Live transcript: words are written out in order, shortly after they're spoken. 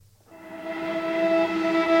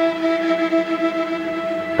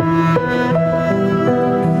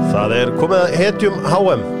komið að hetjum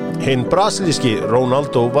HM. Hinn brasilíski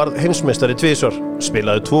Ronaldo varð heimsmeistari tvisvar,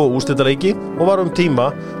 spilaði 2 úrslitaleiki og var tíma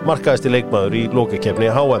markaðasti leikmaður í lokakeppni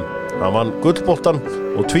HM. Hann vann gullboltann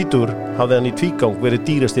og tvítugur hafði hann í tvígang verið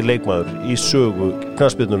dýrasti leikmaður í sögu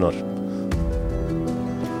knattspyrnunnar.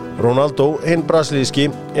 Ronaldo, hinn brasilíski,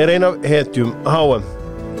 ein af hetjum HM.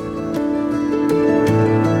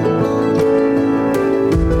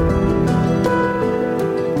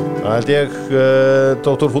 Það held ég,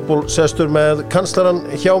 Dr. Fútbol sestur með kanslaran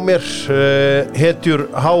hjá mér, hetjur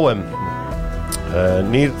HM.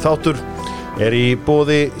 Nýr þáttur í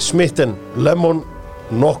boði Smitten, Lemon,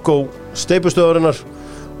 Nokko, steipustöðarinnar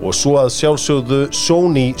og svo að sjálfsögðu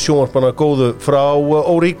Sony sjónvarpana góðu frá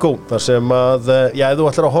Origo, þar sem að, ef þú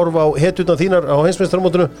ætlar að horfa á hetjurnar þínar á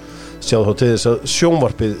heimsmeistaramótinu, sjáðu þá til þess að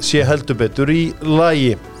sjónvarpið sé heldur betur í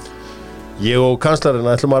lagi. Ég og kanslarinn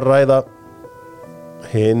ætlum að ræða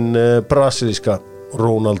hinn brasilíska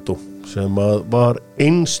Ronaldo sem var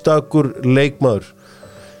einstakur leikmaður.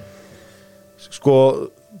 Sko,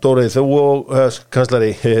 Dóri, þú og kanslari,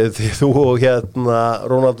 þú og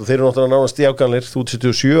Ronaldo, þeir eru náttúrulega nánast jafngamlir. Þú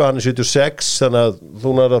 77, hann 76, þannig að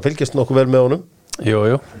þú nærðu að fylgjast nokkuð vel með honum.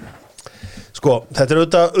 Jú. Sko, þetta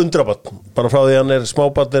auðvitað undrabarn, bara frá því hann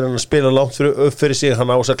smábarn hann spila langt upp fyrir sig,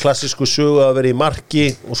 hann á þessa klassísku sögu að vera í marki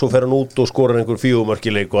og svo fer hann út og skorar einhver 4 mörk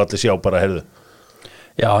í leik og allir sjá bara, heyrðu.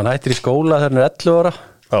 Já, hann hættir í skóla þegar hann 11 ára.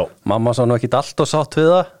 Já. Mamma sá nú ekki allt og sátt við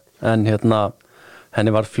það, en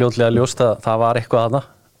henni var fljótlega ljóst að það var eitthvað þarna.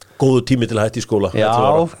 Góðu tími til að hætta í skóla. Já,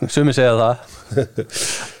 sumir segja það.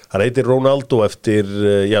 Hann heitir Ronaldo eftir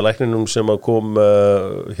lækninum sem að kom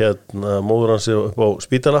móður hans upp á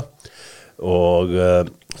spítala og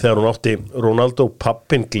þegar hún átti Ronaldo,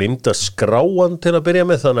 pappinn gleymdi að skrá hann til að byrja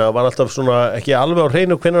með, þannig að var alltaf svona ekki alveg á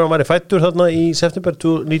hreinu hvenær hann væri fæddur þarna í september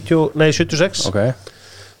 76. Okay.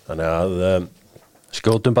 Þannig að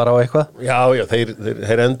skjótum bara á eitthvað. Já,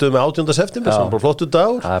 þeir enduðu með 18. september, sem bara flottur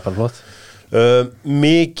dagur. Það bara flott.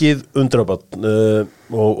 Mikið undrabarn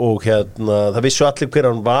og það vissu allir hver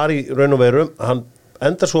hann var í raun og veru. Hann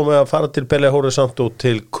endar svo með að fara til Belo Horizonte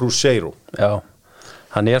til Cruzeiro. Já,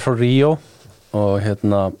 hann frá Rio og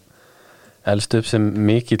elst upp sem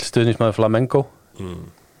mikill stuðningsmaður Flamengo.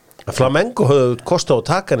 Flamengo höfðu kosta á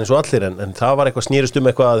takan eins og allir en það var eitthvað snýrist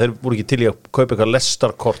eitthvað að þeir voru ekki til í að kaupa eitthvað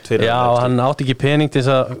lestarkort fyrir. Já, hann átti ekki pening til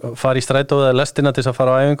þess að fara í strætó eða lestina til þess að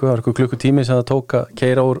fara á æfingu. Það var eitthvað klukkutími sem það tók að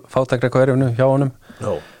keyra úr fátækra hverfinu hjá honum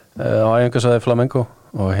á æfingu svo það Flamengo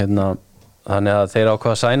og þannig að þeir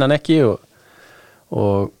ákvaða að sæna hann ekki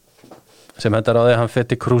og sem hendar á því að hann fer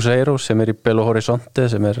til Cruzeiro sem í Belo Horizonte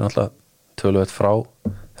sem náttúrulega töluvert frá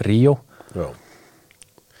Rio. Já.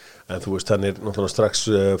 En þú veist, hann náttúrulega strax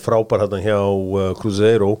frábær hérna hjá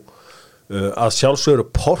Cruzeiro. Að sjálfsögðu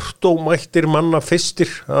Porto mættir manna fyrstir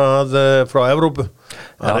frá Evrópu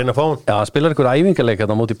að reyna að fá hann. Já, hann spilar einhver æfingarleik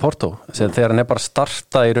hérna á móti Porto þegar hann bara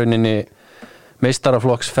starta í rauninni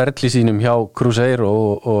meistaraflokksferli sínum hjá Cruzeiro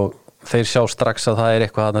og þeir sjá strax að það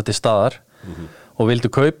eitthvað þarna til staðar og vildu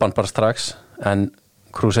kaupa hann bara strax en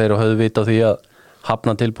Cruzeiro höfðu vita á því að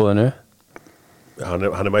hafna tilboðinu.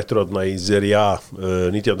 Hann mættur átna í Serie A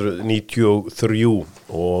 1993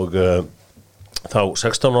 og þá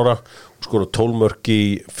 16 ára og skora 12 mörk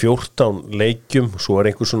í 14 leikjum, svo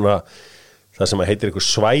einhver svona það sem heitir einhver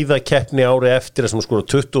svæðakeppni ári eftir þar sem skora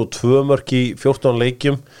 22 mörk í 14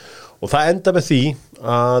 leikjum og það enda með því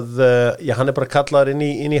að hann bara kallaður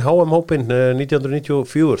inn í HM-hópin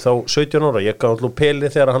 1994, þá 17 ára. Ég gaf alltaf peli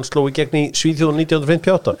þegar hann sló í gegn í Svíþjóð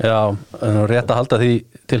 1958. Já, en rétt að halda því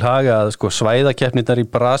til haga að svæðakeppnirnar í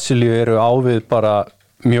Brasilíu eru ávið bara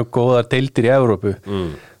mjög góðar deildir í Evrópu.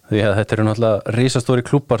 Því að þetta eru náttúrulega risastóri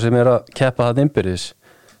klúbbar sem að keppa það innbyrðis.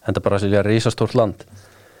 Enda Brasilía er risastórt land.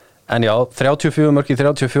 En já, 34 mörk í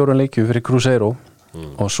 34 leikjum fyrir Cruzeiro.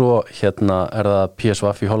 Og svo það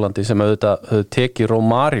PSV í Hollandi sem auðvitað höfðu tekið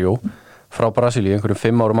Romário frá Brasilíu einhverjum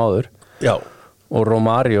 5 árum áður. Já. Og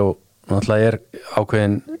Romário náttúrulega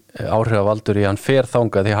ákveðin áhrifavaldur í hann fer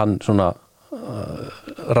þangað því hann svona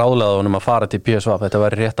ráðlaði honum að fara til PSV. Þetta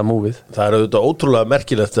var rétta múfið. Það auðvitað ótrúlega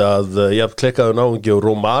merkilegt að jafn klikkaður náungi og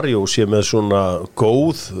Romário sé með svona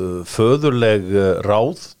góð, föðurleg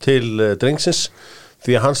ráð til drengsins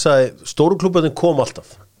því að hann sagði stóru klúbbarnir kom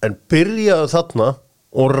alltaf en byrjaði þarna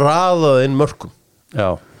og raðaði inn mörkum.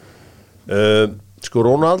 Já.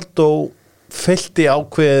 Ronaldo fyllti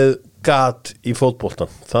ákveðið gat í fótboltan.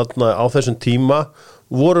 Þarna á þessum tíma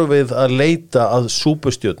vorum við að leita að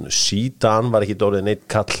súpustjörnu. Zidane var ekki orðið neitt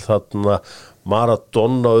kall þarna,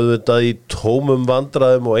 Maradona auðvitað í tómum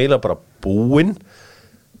vandræðum og eiginlega bara búinn.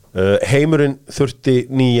 Heimurinn þurfti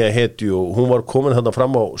nýja hetju og hún var komin þarna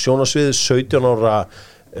fram á sjónarsviðið 17 ára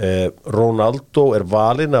Ronaldo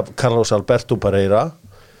valinn af Carlos Alberto Pereira,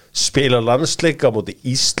 spila landsleika á móti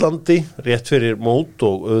Íslandi rétt fyrir mót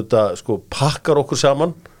og auðvitað sko pakkar okkur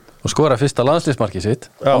saman og skora fyrsta landsliðsmarkið sitt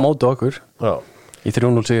á móti okkur í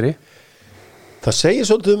 3-0 sigri. Það segir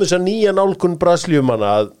svolítið þess að nýja nálgun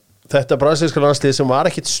Brasilíumanna að þetta brasilíska landslið sem var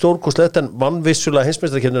ekkit stórkostlegt en vann vissulega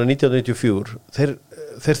heimsmeistarkeppnina 1994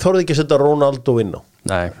 þeir þorði ekki að setja Ronaldo inn á.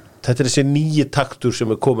 Nei. Þetta þessi nýji taktur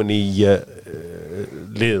sem komin í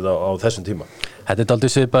liðið á þessum tíma. Þetta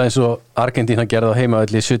dálítið svipað eins og Argentína gerði á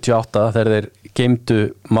heimavelli í 78 þegar þeir geymdu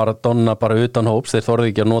Maradona bara utan hóps, þeir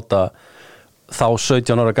þorði ekki að nota þá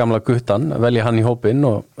 17 ára gamla guttan, velja hann í hópinn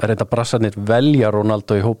og reynda brassarnir velja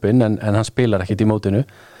Ronaldo í hópinn en hann spilar ekkit í mótinu.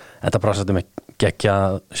 Þetta brassarnir með geggja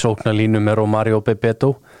sóknarlínu með Romario og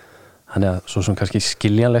Bebeto, þannig að svo sem kannski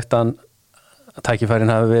skiljanlegt að tækifærin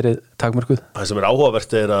hafi verið takmörkuð. Það sem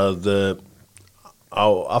áhugavert að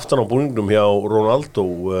aftan á búningnum hjá Ronaldo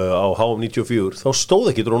á HM 94 þá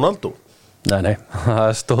stóð ekki Ronaldo. Nei,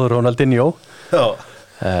 það stóð Ronaldinho. Já.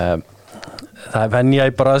 Það venja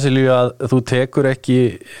í Brasilíu að þú tekur ekki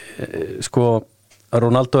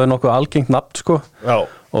Ronaldo nokkuð algengt nafn Já.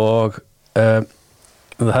 Og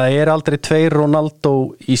það aldrei tveir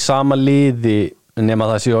Ronaldo í sama liði nema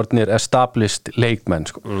það sé orðnir established leikmenn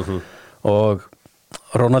og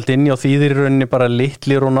Ronaldinho þýðir í rauninni bara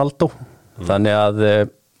litli Ronaldo þannig að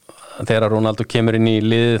þegar Ronaldo kemur inn í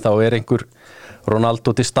liðið þá einhver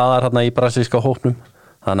Ronaldo til staðar hérna í brasilíska hópnum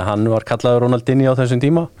þannig að hann var kallaður Ronaldinho á þessum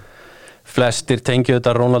tíma. Flestir tengja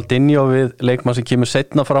þetta Ronaldinho við leikmann sem kemur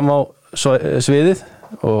seinna fram á sviðið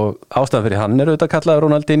og ástæðan fyrir hann auðvitað kallaður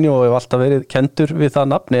Ronaldinho og hefur alltaf verið kendur við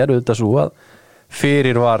það nafni auðvitað svo að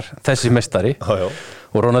fyrir var þessi meistari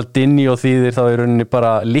og Ronaldinho þýðir þá í rauninni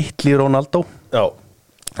bara litli Ronaldo. Já.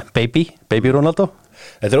 Baby Ronaldo.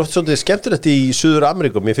 Þetta oft svolítið skemmtilegt í Suður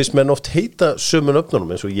Ameríku, mér finnst menn oft heita sömu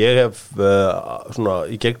nöfnunum eins og ég hef svona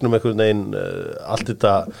í gegnum einhvern veginn allt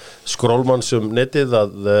þetta skrólmanns netið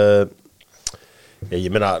að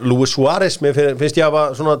ég meina Luis Suárez, mér finnst ég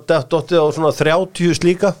hafa svona dottið á svona 30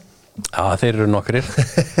 slíka. Já, þeir eru nokkrir.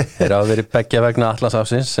 Þeir hafa verið beggja vegna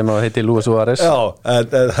Atlasafsins sem heiti Luis Suárez. Já, en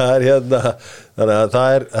það þannig að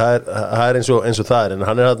það eins og það en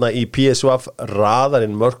hann hérna í PSV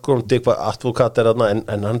raðarinn mörgum Dick Advokat hérna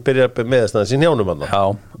en hann byrjar með þess að sín hjánum hérna. Já,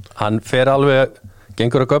 hann fer alveg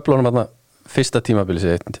gengur að göflunum hérna fyrsta tímabili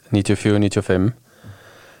sitt 94-95.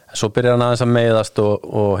 Svo byrjar hann aðeins að meiðast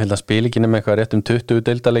og held að spila ekki nema eitthvað rétt 20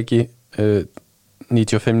 deildarleiki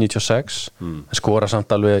 95-96 skora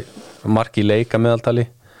samt alveg mark í leika meðaltali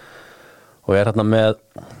og hérna með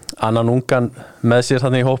annan ungan með sér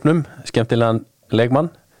þarna í hópnum skemmtilegan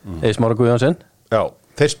leikmann Eið Smára Guðjónsson. Já,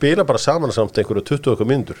 þeir spila bara saman samt einhverju 20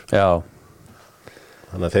 mínútur. Já.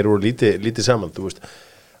 Þannig að þeir voru lítið saman, þú veist.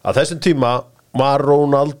 Að þessum tíma var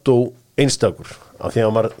Ronaldo einstakur af því að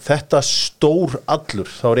hann var þetta stór allur,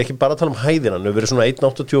 þá er ég ekki bara að tala hæðina, hann hefur verið svona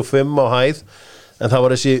 1,85 á hæð en það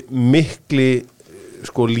var þessi mikli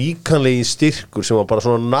líkanlegi styrkur sem var bara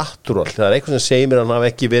svona natúral. Það eitthvað sem segir mér að hann hafi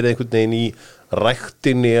ekki verið einhvern veginn í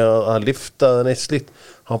ræktinni að lifta eða neitt slíkt,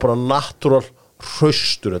 hann var bara natúral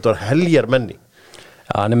hraustur, þetta var heljar menni.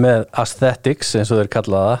 Já, hann með aesthetics eins og þeir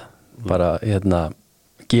kallaða bara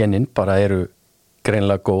genin bara eru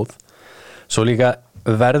greinilega góð. Svo líka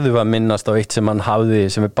verðum við að minnast á eitt sem hann hafði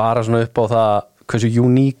sem bara svona upp á það hversu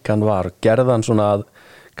uník hann var, gerðan svona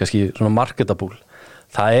kannski svona marketable.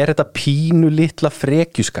 Það þetta pínu litla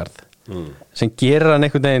frekjuskarð sem gerir hann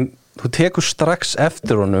einhvern veginn, þú tekur strax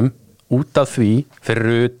eftir honum út af því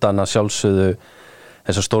fyrir utan að sjálfsögðu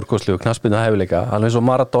þessar stórkostlegu knattspyrnu hæfileika, alveg eins og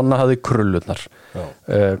Maradona hafði krullurnar.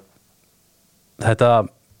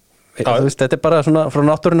 Þetta bara svona frá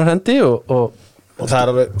náttúrunnar hendi og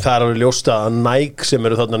það alveg ljósta að Nike sem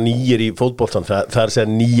eru þarna nýjir í fótboltan, það að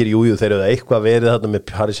segja nýjir jújú, þeir eru eitthvað verið þarna með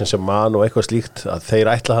Paris Saint-Germain og eitthvað slíkt, að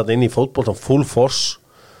þeir ætla þarna inn í fótboltan full force,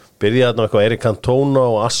 byrja þarna eitthvað Eric Cantona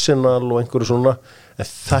og Arsenal og einhverju svona, en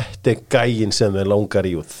þetta gægin sem þeir langar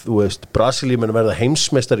í og þú veist, Brasilíumenn verða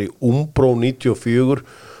heimsmeistar í Umbro 94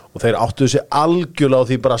 og þeir áttu þessi algjörlega á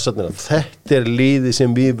því brassarnir, þetta liðið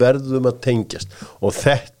sem við verðum að tengjast og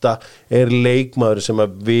þetta leikmaður sem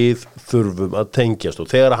við þurfum að tengjast og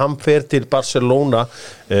þegar hann fer til Barcelona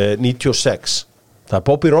 96, það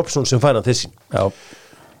Bobby Robson sem fær hann til sín. Já.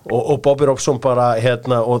 Og Bobby Robson bara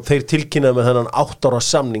og þeir tilkynnaði með þennan 8 ára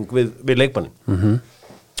samning við leikmannin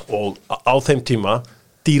og á þeim tíma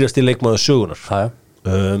dýrasti leikmaður sögunar.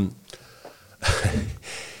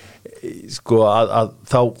 Að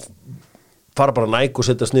þá fara bara Nike og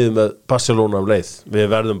setjast niður með Barcelona leið, við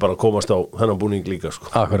verðum bara að komast á þennan búning líka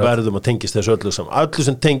verðum að tengist þessu öllu saman, öllu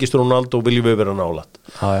sem tengist Ronaldo viljum við vera nálægt.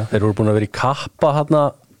 Þeir voru búin að vera í kappa hérna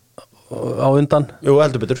á undan Jú,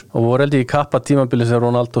 heldur betur og voru held ég í kappa tímabili sem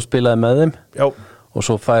Ronaldo spilaði með þeim Já, og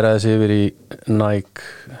svo færaði sig yfir í Nike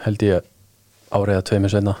held ég áriða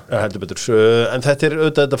 2 seinna heldur betur En þetta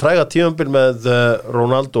auðvitað þetta fræga tímabil með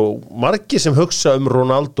Ronaldo Margir sem hugsa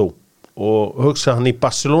Ronaldo og hugsa hann í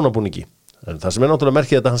Barcelona búningi en það sem náttúrulega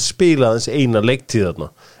merkið þetta hann spilaði hans eina leiktíð þarna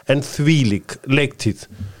en þvílík leiktíð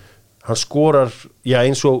hann skorar, já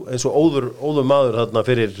eins og óður maður þarna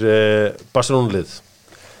fyrir Barcelona lið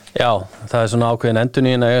Já, það er svona ákveðin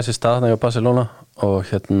endurnýjun að eiga sér stað þarna hjá Barcelona og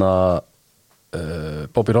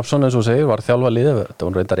Bobby Robson eins og segir var þjálfa liðið, þetta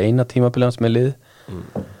var reyndar eina tímabili hans með liðið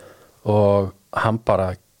og hann bara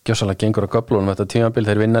gjössalega gengur á göflunum þetta tímabil,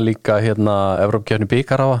 þeir vinna líka Evrópukeppni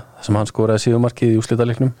bikaráa, sem hann skoraði síðumarkið í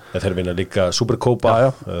úrslitaleiknum. Þeir vinna líka Supercopa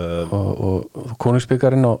og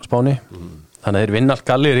konungsbikarinn á Spáni þannig að þeir vinna allt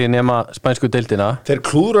galleri nema spænsku deildina. Þeir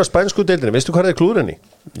klúðra spænsku deildina, veistu hvað þeir klúðra henni?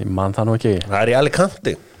 Ég man það nú ekki. Það er í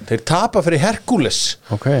Alicante, þeir tapa fyrir Hercules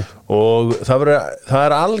og það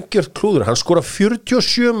er algjört klúður, hann skora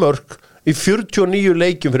 47 mörk í 49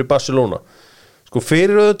 leikjum fyrir Barcelona sko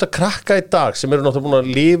fyrir auðvitað krakka í dag sem eru náttúrulega búin að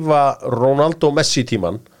lifa Ronaldo og Messi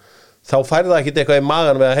tíman þá fær það ekkit eitthvað í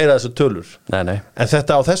magan við að heyra þessu tölur nei. En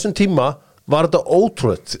þetta á þessum tíma var þetta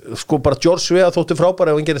ótrúlegt sko bara George Weah þótti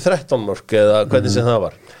frábæri ef hann gerir 13 mörk eða hvernig sem það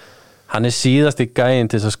var Hann er síðast í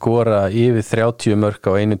gæinn til að skora yfir 30 mörk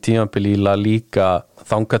á einu tímabili í La Liga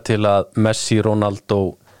þangað til að Messi Ronaldo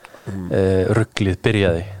rugglið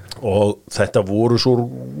byrjaði og þetta voru svo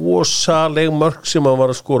rosaleg mörk sem hann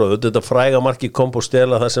var að skora þetta fræga mark í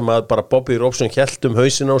Compostela þar sem að bara Bobby Robson hélt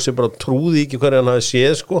hausinn á sig bara trúði ekki hverju hann hafi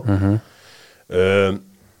séð sko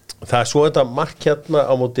það er svo þetta mark hérna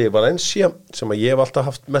á móti Valencia sem að ég hef alltaf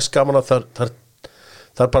haft mest gaman að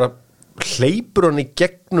þar bara hleypur hann í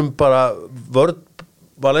gegnum bara vörð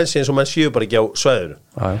Valencia eins og menn séu bara ekki á svæðinu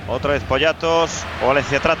Otra vez Poyatos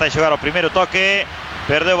Valencia trata de llegar ao primeiro toque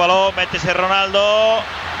perdeu o balón, métese Ronaldo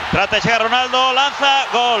trata de llegar Ronaldo, lanza,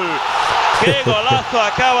 gol que golazo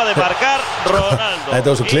acaba de marcar Ronaldo Þetta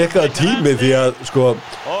var svo klikkaði tími því að sko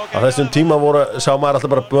á þessum tíma sá maður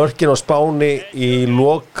alltaf bara börkin á Spáni í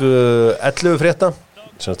lok 11 frétta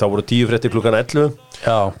sem þá voru 10 fréttir klukkan 11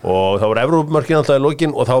 Já. og þá voru Evrópumörkin alltaf í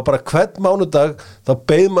lokin og þá var bara hvern mánudag þá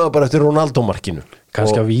beið maður bara eftir Ronaldo-markinu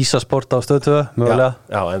kannski að vísa sport á stöðu mögulega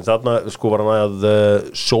já, en þarna sko var hann að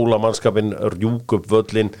sóla mannskapin rjúk upp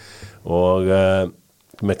völlin og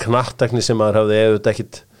með knattekni sem maður hafði eða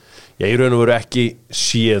ekkit í raun og veru ekki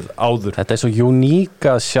séð áður Þetta er svo uník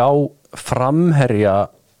að sjá framherja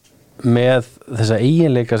með þessa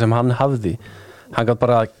eiginleika sem hann hafði hann gat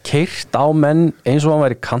bara keyrt á menn eins og hann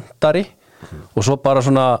væri kantari og svo bara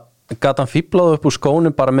svona gat hann fíblað upp úr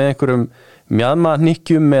skónum bara með einhverjum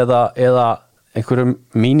mjaðmahnykkjum eða einhverjum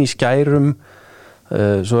míniskærum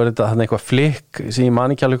svo er þetta hann eitthvað flikk sem ég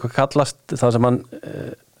man ekki alveg hvað kallast það sem hann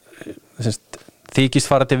þykist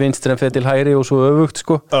fara til vinstri en fyrir til hægri og svo öfugt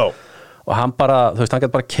sko og hann bara, þú veist, hann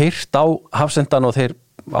gat bara keyrt á hafsendan og þeir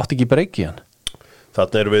átti ekki breyki hann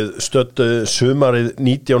Þarna erum við stödd sumarið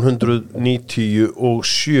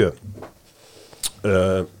 1997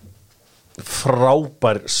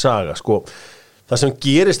 frábær saga sko, það sem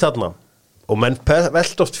gerist þarna og menn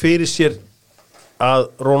velt oft fyrir sér að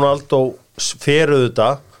Ronaldo feruðu þetta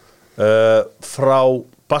frá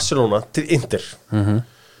Barcelona til Inter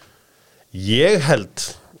ég held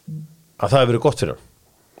að það hefur verið gott fyrir hann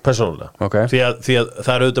persónulega því að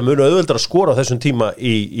það er auðvitað mjög auðveldar að skora á þessum tíma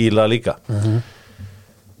í La Liga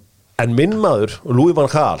en minn maður Louis van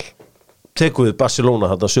Gaal tekur við Barcelona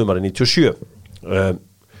þarna sumarið 97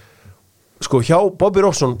 sko hjá Bobby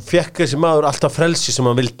Robson fekk þessi maður alltaf frelsi sem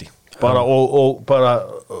hann vildi bara og bara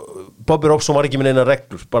Bobby Robson var ekki með neina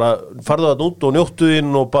reglur bara farðu það út og njóttu þinn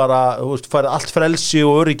og bara farið allt frelsi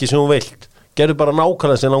og öryggi sem hún vilt gerðu bara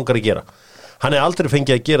nákvæmlega sem langar að gera hann aldrei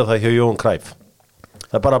fengið að gera það hjá Johan Cruyff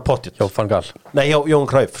það er bara pottitt Hjá Van Gaal Nei, hjá Johan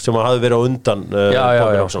Cruyff sem hafði verið á undan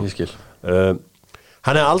Bobby Robson ég skil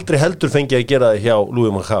hann aldrei heldur fengið að gera það hjá Louis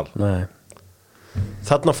van Gaal Nei.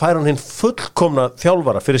 Þarna fær hann hinn fullkomna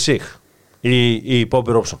þjálfara fyrir sig í Bobby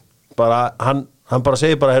Robson bara, hann bara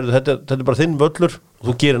segir bara þetta er bara þinn völlur og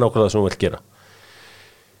þú gerir nákvæmlega það sem þú vilt gera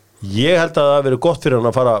ég held að það verið gott fyrir hann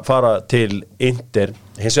að fara til Inter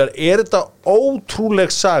hins vegar er þetta ótrúleg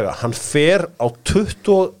saga hann fer á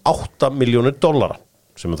 28 milljónir dollara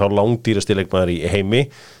sem er þá langdýrasti leikmaður í heimi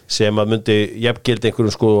sem að myndi jafngildi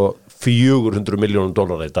einhverjum sko 400 milljónum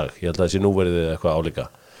dollara í dag ég held að þessi núverið eitthvað álíka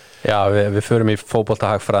Já, við förum í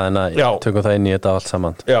fótboltahagfræðina tökum það inn í þetta allt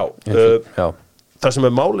saman Já, það sem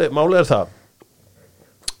er máli er það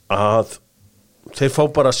að þeir fá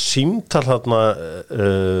bara símtal þarna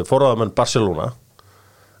forráðamenn Barcelona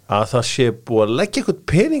að það sé búið að leggja eitthvað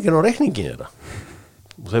peningin á reikningin þeirra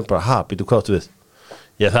og þeim bara, býtu hvað áttu við?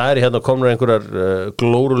 Já, það er hérna komur einhverjar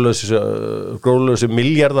glórulösi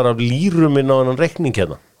miljardar af lýrum inn á þennan reikning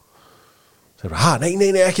hérna. Þeir bara,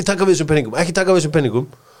 nei, ekki taka við þessum peningum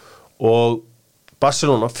og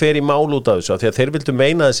Barcelona fer í mál út af þessu því að þeir vildu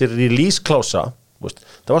meina þessi release-klása,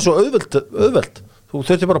 það var svo auðvelt. Þú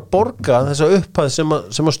þurfti bara að borga þessa upphæð sem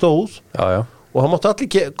að stóð já. Og það mátti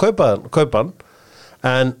allir kaupa hann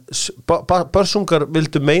en börsungar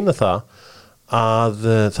vildu meina það að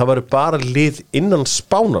það væri bara lið innan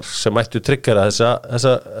Spánar sem ættu tryggjara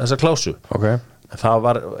þessa klásu. Okay. Það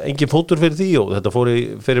var engin fótur fyrir því og þetta fór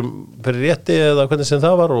fyrir rétti eða hvernig sem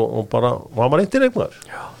það var og bara var maður eindir eignar.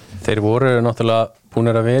 Þeir voru náttúrulega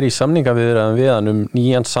búinir að vera í samningaviðræðum við hann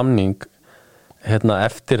nýjan samning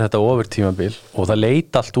eftir þetta overtímabil og það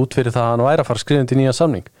leit allt út fyrir það að hann væri að fara skrifin til nýjan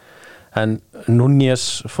samning. En Núñez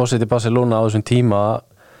forseti Barcelona á þessum tíma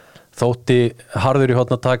þótti harður í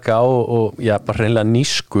horn að taka á og bara hreinlega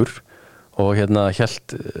nískur og hélt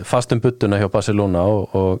fast budduna hjá Barcelona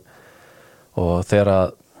og þegar að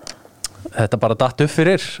þetta bara datt upp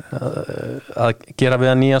fyrir að gera við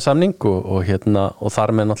hann nýjan samning og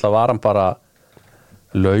þar með náttúrulega var hann bara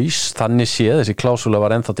laus, þannig séð þessi klásúla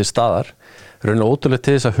var ennþá til staðar. Rauninlega ótrúlega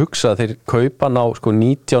til þess að hugsa að þeir kaupa ná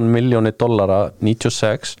 $19 milljónir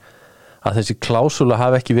 96 að þessi klásúla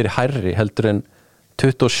hafi ekki verið hærri heldur en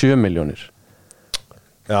 27 milljónir.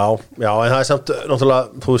 Já, en það er samt náttúrulega,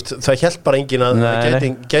 þú veist, það hélt bara enginn að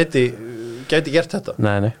gæti gert þetta.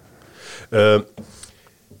 Nei.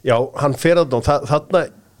 Já, hann fer þarna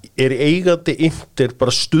er eigandi Inter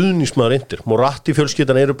bara stuðningsmaður Inter. Moratti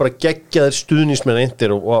fjölskyldan eru bara geggjaðir stuðningsmenn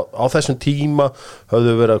Inter og á þessum tíma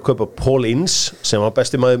höfðu verið að kaupa Paul Ince sem var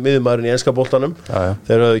besti miðjumaðurinn í enska boltanum.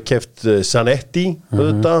 Þeir höfðu keypt Zanetti,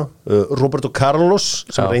 Roberto Carlos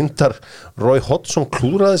sem reyndar Roy Hodgson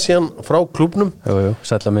klúraði síðan frá klúbnum. Jú,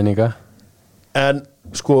 sælla minninga. En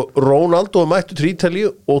sko Ronaldo mættu til Ítalíu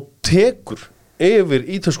og tekur yfir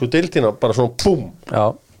ítölsku deildina bara svona búm. Já.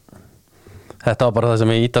 Þetta var bara það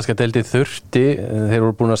sem ítalska deildið þurfti. Þeir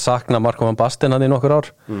voru búin að sakna Marco van Basten hann í nokkur ár.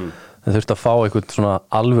 Þeir þurfti að fá einhvern svona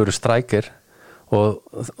alvöru strækir og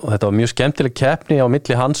þetta var mjög skemmtileg keppni á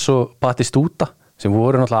milli hans og Batistuta sem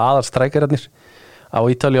voru náttúrulega aðal strækirarnir á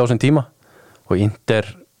Ítalíu á þessum tíma og Inter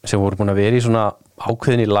sem voru búin að vera í svona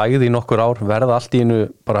ákveðin í lagði í nokkur ár verða allt í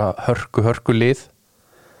einu bara hörku lið.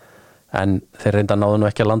 En þeir reynda náðu nú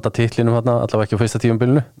ekki að landa titlinum þarna, allavega ekki á fyrsta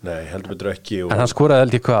tímabilinu. Nei, heldur betur ekki. En hann skoraði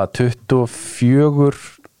held ég 24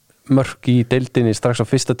 mörk í deildinni strax á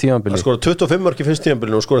fyrsta tímabili. Hann skoraði 25 mörk í fyrsta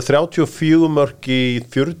tímabilinu og skoraði 34 mörk í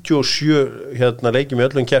 47 leikjum í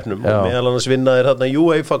öllum keppnum og meðal annars vinnaði þarna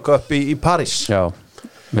UEFA Cup í París. Já,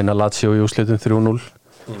 vinna Lazio í úrslitum 3-0.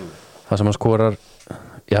 Það sem hann skorar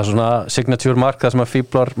svona signature mark, það sem hann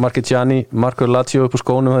fíblar Marchigiani, markur Lazio upp úr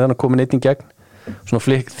skónum þegar hann komin einn í gegn. Svona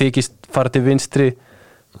þykist fara til vinstri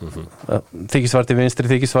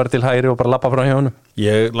þykist fara til hægri og bara lappa frá hjá honum.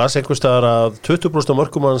 Ég las einhvers staðar að 20%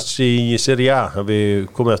 mörkum hans í Serie A hafi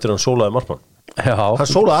komið eftir hann sólaði markmann. Já. Hann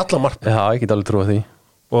sólaði alla markmann. Já, ég get alveg trúið því.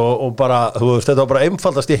 Og bara, þú veist, þetta var bara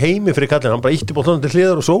einfaldast í heimi fyrir kallin, hann bara ítti boltanum til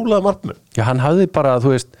hliðar og sólaði markmann. Já, hann hafði bara, þú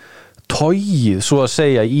veist, togið svo að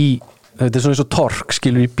segja þetta er svona eins og tork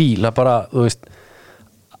skilur í bíl, það bara, þú veist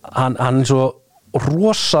hann er svo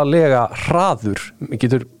rosalega hraður,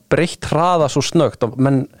 getur breytt hraða svo snögt,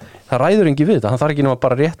 menn það ræður engi við þetta, hann þarf ekki nú að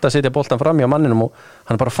bara rétt að setja boltan fram hjá manninum og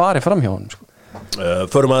hann bara farið fram hjá hann sko.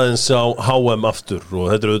 Förum aðeins á HM aftur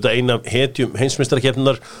og þetta er auðvitað eina hetjum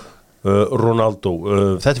heimsmeistarakeppninnar Ronaldo,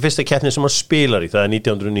 þetta er fyrsta keppnin sem hann spilar í, það er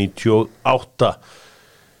 1998.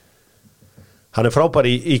 Hann er frábær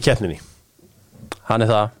í keppninni. Hann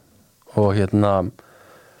er það og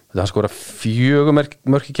hann skora 4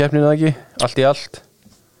 mörk í keppninu eða ekki, allt í allt.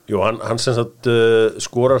 Jú, hann sem sagt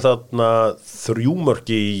skorar þarna 3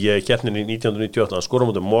 mörk í keppninni 1998, hann skorar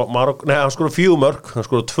mútið hann skorar 4 mörk, hann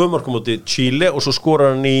skorar 2 mörk mútið Chile og svo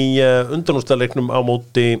skorar hann í undanúrslitaleiknum á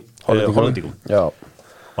móti Hollendingum. Já.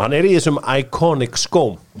 Og hann er í þessum iconic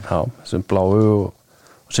skóm. Já, þessum bláu og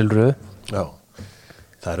silfruðu. Já.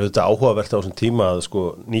 Það er auðvitað áhugavert á þessum tíma að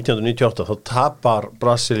sko 1998 þá tapar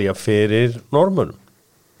Brasilia fyrir Norðmönnum.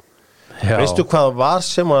 Já. Veistu hvað var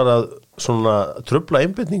sem var að svona trufla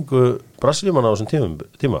einbeitingu Brasilíumanna á þessum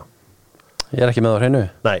tíma? Ég er ekki með á hreinu.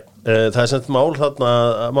 Nei, það er sem málið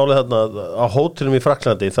þarna á hótelum í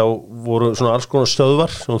Frakklandi þá voru svona alls konar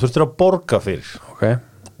stöðvar sem þú þurftir að borga fyrir. Okay.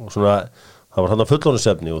 Og svona það var þarna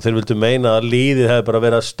fullorðinsefni og þeir vildu meina að liðið hefði bara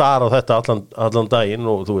verið að stara á þetta allan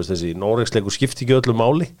daginn og þú veist þessi Noregsleikur skipti ekki öllu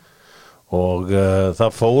máli og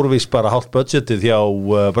það fór vís bara hálft budgetið hjá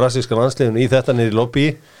brasilíska landsliðinu í þetta niður í lobby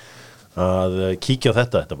að kíkja á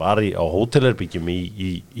þetta var á hótelherbyggjum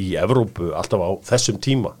í Evrópu alltaf á þessum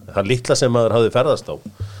tíma, það litla sem maður hafði ferðast á,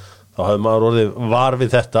 þá hafði maður orðið var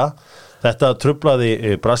við þetta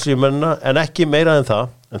truflaði Brasilíumennina en ekki meira en það,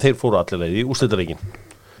 en þeir fóru allir leið í úrslitaleikin,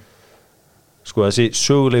 sko þessi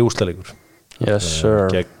sögulegi úrslitaleikur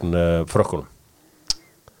gegn Frökkunum.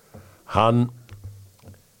 Hann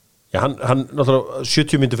náttúrulega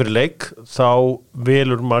 70 mínútur fyrir leik þá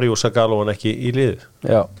velur Mario Zagallo hann ekki í liðið.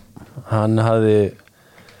 Já, hann hafði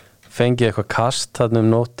fengið eitthvað kast þarna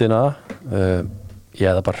nóttina ég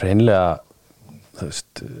hefði bara hreinlega þú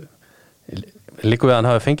veist líka við að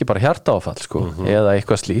hann hafi fengið bara hjartaáfall sko, eða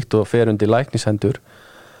eitthvað slíkt og fer undir læknishendur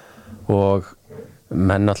og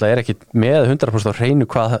menn náttúrulega ekki með 100% á hreinu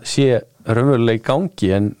hvað sé raunverulega í gangi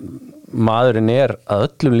en maðurinn að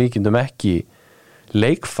öllum líkindum ekki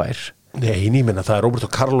leikfær. Nei, ég meina það Roberto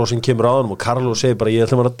Carlos sem kemur á hann og Carlos segir bara ég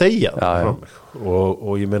ætla að deyja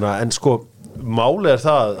og ég meina en sko málið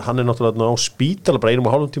það hann náttúrulega á spítala bara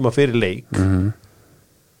 1,5 tíma fyrir leik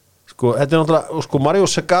sko þetta náttúrulega sko Mario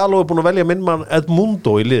Zagallo búin að velja minn mann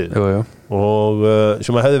Edmundo í lið og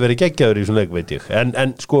sem hefði verið geggjaður í svona leik veit ég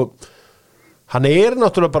en sko hann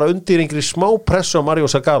náttúrulega bara undir einhverju smá pressu á Mario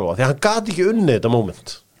Zagallo því hann gat ekki unnið þetta moment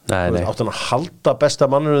átt hann að halda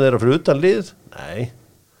besta manninu þeirra fyrir utan lið? Nei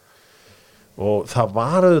og það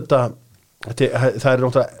var það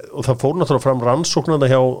náttúrulega og það fór náttúrulega fram rannsóknarna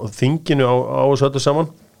hjá þinginu á þessu öllu saman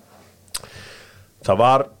það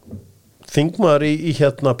var þingmaður í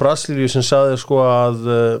hérna Brasilíu sem sagði sko að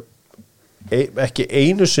ekki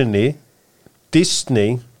einu sinni Disney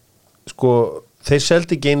sko þeir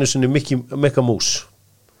seldi ekki einu sinni Mikka Mús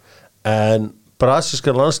en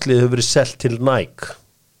brasilíska landslið hefur verið selt til Nike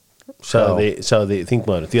sagði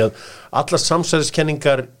þingmaður því að allar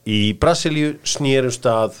samsæriskenningar í Brasilíu snerust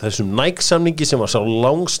að þessum Nike-samningi sem var sá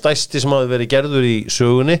langstæsti sem hafði verið gerður í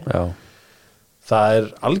sögunni það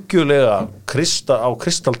algjörlega á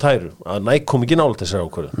kristaltæru að Nike kom ekki nálægt þessari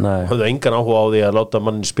ákvörðu höfðu engan áhuga á því að láta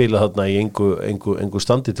manni spila þarna í engu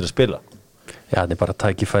standi til að spila Já, það bara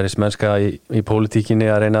tækifæris mennska í pólitíkinni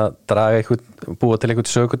að reyna að draga búa til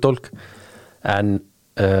eitthvað sökudólk en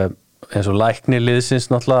eins og læknir liðsins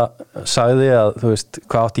náttúrulega sagði að þú veist,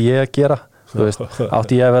 hvað átti ég að gera þú veist,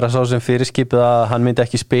 átti ég að vera sá sem fyrirskipið að hann myndi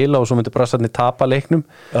ekki spila og svo myndi brassarnir tapa leiknum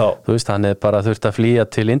þú veist, hann bara þurft að flýja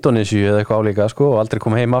til Indonésiu eða eitthvað álíka sko og aldrei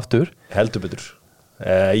koma heim aftur heldur betur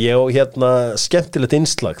ég og hérna skemmtilegt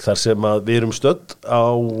innslag þar sem að við erum stödd á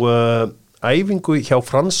æfingu hjá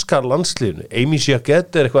franska landsliðinu Amy Jacquet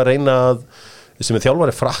eitthvað að reyna sem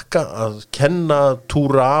þjálfari Frakka að kenna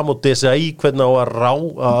Thuram og Desailly hvernig á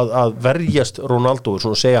að verjast Ronaldo og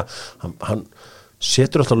svona segja hann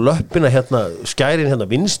setur alltaf löppina hérna skærin hérna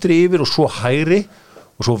vinstri yfir og svo hægri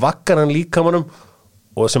og svo vakkar hann líkamannum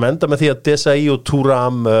og sem enda með því að Desailly og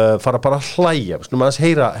Thuram fara bara að hlæja snum aðeins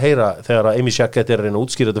heyra þegar Amy Jacquet að reyna að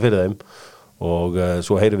útskýra þetta fyrir þeim og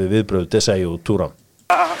svo heyrum við viðbrögð Desailly og Thuram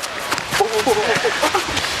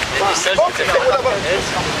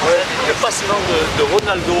Le passement de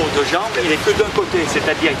Ronaldo de jambe, il est que d'un côté,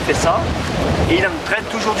 c'est-à-dire il fait ça et il entraîne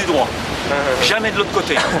toujours du droit, jamais de l'autre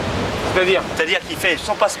côté. C'est-à-dire qu'il fait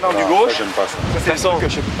son passement du gauche. J'aime pas ça. De toute façon,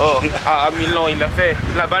 à Milan, il l'a fait.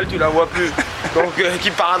 La balle, tu la vois plus. Donc,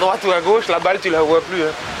 qu'il part à droite ou à gauche, la balle, tu la vois plus.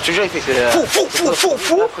 Je te jure, il fait fou.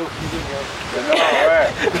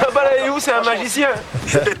 La balle, elle est où? C'est un magicien.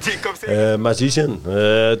 Magician,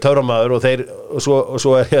 töframaður og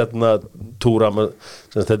svo hérna Thuram,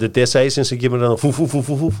 þetta Desailly sem kemur hérna fú það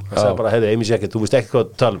sagði bara, heiði, Amy Jacquet, þú veist ekki hvað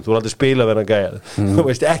tala þú aldrei spila við hann gæja þú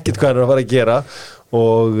veist ekkert hvað hann að fara að gera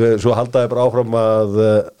og svo haldaði bara áfram að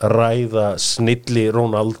ræða snilli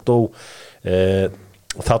Ronaldo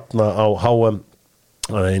þarna á HM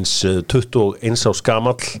eins 21 á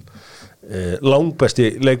skamall langbesti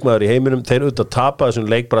leikmaður í heiminum þeir auðvitað tapa þessum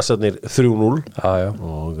leikbrassarnir 3-0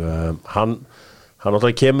 og hann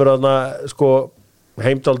náttúrulega kemur þarna sko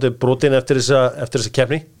heimdaldi brotin eftir þessa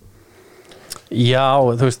keppni Já,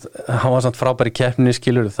 þú veist, hann var samt frábær í keppni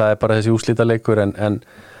skilur, það bara þessi úrslitaleikur en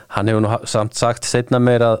hann hefur nú samt sagt seinna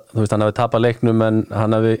meir að, þú veist, hann hafi tapað leiknum en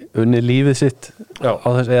hann hafi unnið lífið sitt á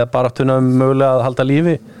þess, eða bara áttuna mögulega að halda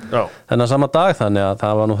lífi þennan sama dag, þannig að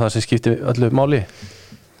það var nú það sem skipti öllu máli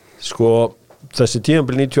Sko, þessi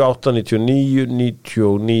tímabil 98, 99,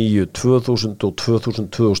 99, 2000 og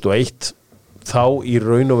 2001 þá í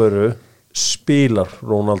raun og veru spilar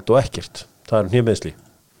Ronaldo ekkert það hnémeiðsli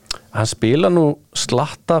Hann spila nú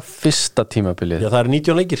slatta fyrsta tímabilið Já, það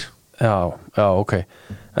 19 leikir Já, ok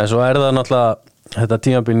En svo það náttúrulega þetta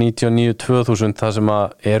tímabil 99-2000 það sem að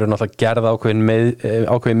eru náttúrulega gerð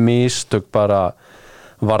ákveðin mistök bara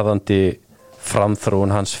varðandi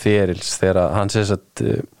framþróun hans ferils þegar hann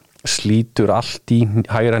slítur allt í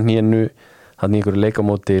hægra hnénu hann í einhverju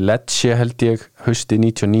leikamóti Lecce held ég hausti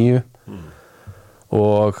 99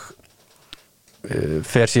 og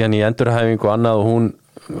fer síðan í endurhæfingu og annað og hún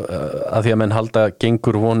að því að menn halda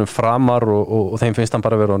gengur honum framar og þeim finnst hann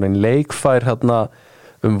bara vera honum leikfær hérna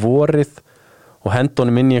vorið og henda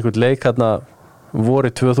honum inn í einhvern leik hérna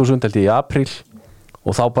vorið 2000 held ég í apríl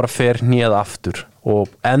og þá bara fer hnéð aftur og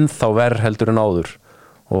ennþá verð heldur en áður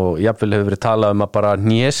og jafnvel hefur verið talað um að bara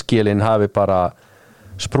hnéskilin hafi bara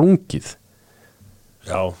sprungið.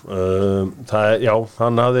 Já,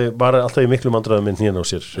 hann hafði bara alltaf í miklu vandræðum minn hérna á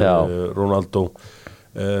sér Ronaldo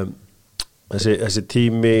þessi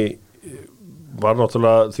tími var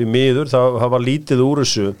náttúrulega því miður, það var lítið úr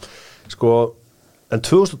þessu sko, en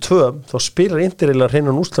 2002 þá spilar Inter eða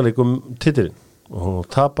hreinan úrslitaleikum titilinn og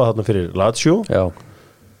tapaði þarna fyrir Lazio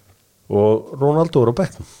og Ronaldo er á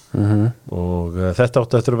bekknum og þetta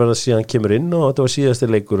átti eftir að verða síðan kemur inn og þetta var síðasti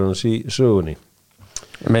leikur hans í sögunni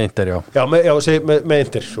með Inter, með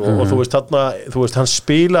Inter og þú veist, hann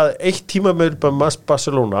spilaði eitt tíma með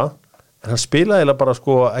Barcelona en hann spilaði eða bara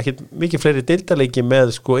sko ekki mikið fleiri deildarleiki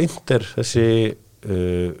með sko Inter þessi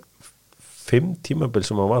 5 tímabil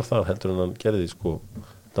sem hann var þar heldur en hann gerði sko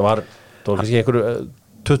það var kannski einhverju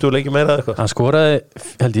 20 leiki meira eða eitthvað. Hann skoraði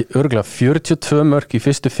held ég örugglega 42 mörk í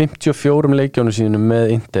fyrstu 54 leikjónu sínum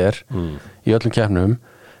með Inter í öllum keppnum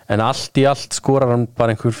en allt í allt skorar hann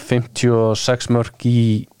bara einhver 56 mörk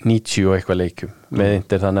í 90 og eitthvað leikjum með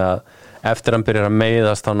Inter þannig að eftir hann byrjar að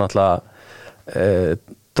meiðast hann alltaf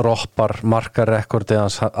droppar markarekordið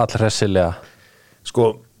hans allhressilega.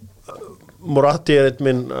 Sko Moratti er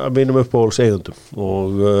einn af mínum uppáhalds eigendum og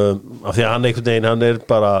af því að hann einhvern veginn hann er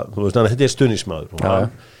bara, þú veist, þetta er stuðningsmaður og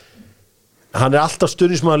hann er alltaf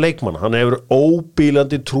stuðningsmaður leikmann, hann hefur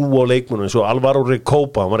óbílandi trú á leikmannum eins og Alvaro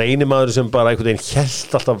Recoba, hann var eini maður sem bara einhvern veginn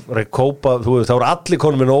hélt alltaf Recoba, þú veist, þá voru allir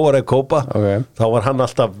konum með nóga Recoba, þá var hann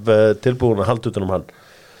alltaf tilbúin að halda utan hann.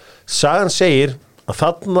 Sagan segir að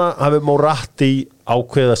þarna hafi Moratti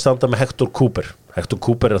ákveðið að standa með Hector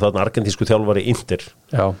Cooper er þarna argentísku þjálfari Inter.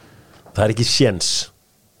 Það er ekki séns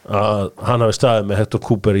að hann hafi staðið með Hector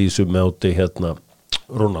Cooper í þessu móti hérna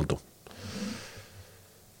Ronaldo.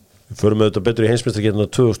 Við förum auðvitað betur í heimsmeistarkeppnina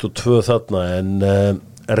 2002 þarna en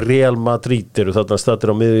Real Madrid eru þarna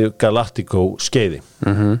staddir á miðju Galactico skeiði.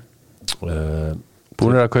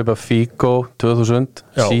 Búnir að kaupa Figo 2000,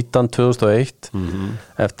 Zidane 2001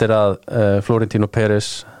 eftir að Florentino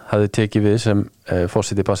Pérez hafði tekið við sem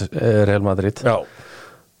forseti Real Madrid. Já,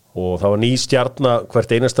 og það var ný stjarna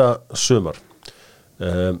hvert einasta sumar.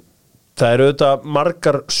 Það eru auðvitað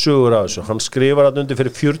margar sögur af þessu. Hann skrifar þarna undir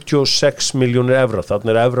fyrir 46 milljónir evra.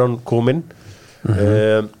 Þarna er evran kominn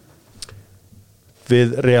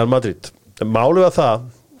við Real Madrid. Málið var það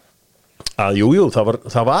að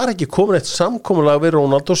það var ekki komin eitt samkomulag við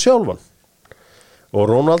Ronaldo sjálfan. Og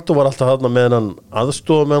Ronaldo var alltaf þarna með hennan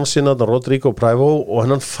aðstoðamenn sinna, Rodrigo Praivo og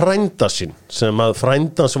hennan frænda sinn sem að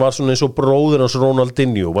frændans var svona eins og bróðir hans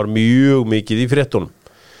Ronaldinho var mjög mikið í fréttunum.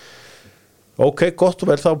 Ok, gott og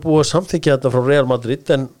vel, þá búið að samþykja þetta frá Real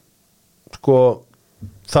Madrid en sko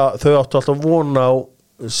þau áttu alltaf vona á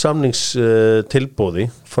samningstilboði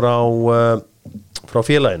frá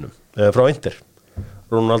félaginu, frá Inter,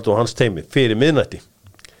 Ronaldo og hans teymi fyrir miðnætti.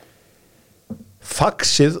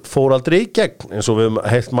 Faxið fór aldrei í gegn eins og við höfum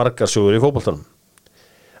heilt margar sögur í fótboltanum.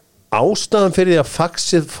 Ástæðan fyrir því að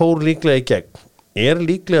faxið fór líklega í gegn er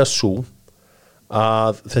líklega sú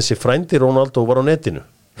að þessi frændi Ronaldo var á netinu.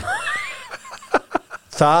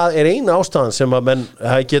 Það er eina ástæðan sem að menn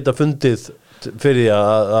geta fundið fyrir því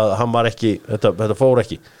að hann var ekki, þetta fór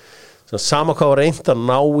ekki. Sama hvað var reynt að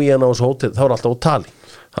ná í hann á þessu hótel, þá er alltaf á tali.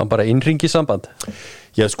 Hann bara innringi samband.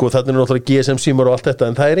 Já, sko, þetta er náttúrulega GSM símar og allt þetta,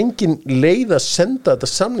 en það er engin leið að senda þetta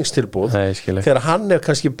samningstilboð þegar hann er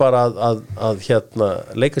kannski bara að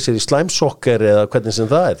leika sér í slæmsokker eða hvernig sem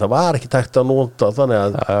það er. Það var ekki tækt að nota þannig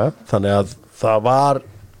að það var,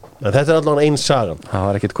 en þetta er allavega einn sagan. Það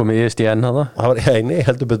var ekkert komið íðist í enn hana? Nei,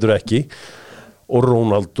 heldur betur ekki. Og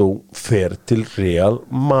Ronaldo fer til Real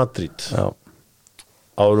Madrid. Já.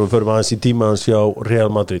 Áður við förum aðeins í tíma hans hjá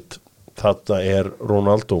Real Madrid. Þetta er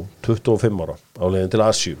Ronaldo 25 ára á leiðin til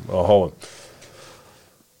Asíu á HM.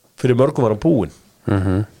 Fyrir mörgum var hann búinn.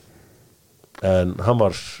 En hann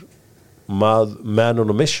var man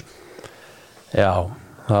on a mission. Já,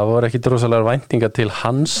 það voru ekki rosalega væntingar til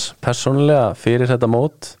hans persónulega fyrir þetta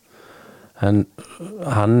mót en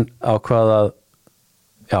hann ákvað að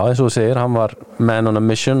eins og þú segir, hann var man on a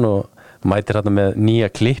mission og mætir hérna með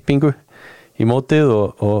nýja klippingu í mótið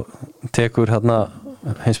og tekur hérna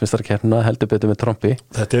heimsmeistarakeppnina heldur betur með trompi.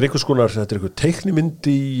 Þetta er einhver teiknimynd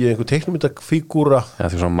í einhver teiknimyndafígúra. Já,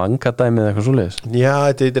 þetta er svona mangadæmi eða eitthvað svoleiðis. Já,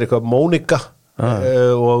 þetta er eitthvað Mónika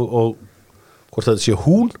og hvort þetta sé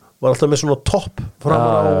hún var alltaf með svona topp fram á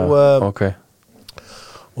okay.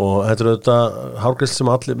 Og þetta er þetta hárgreiðsla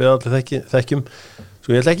sem við allir þekkjum.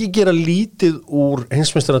 Svo ég ætla ekki að gera lítið úr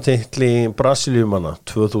heimsmeistaratitli Brasilíumanna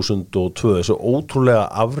 2002, þessu ótrúlega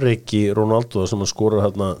afreiki Ronaldo sem hann skorar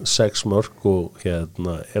hérna 6 mörk og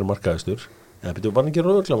hérna er markaðistur. Eða byrju, var hann ekki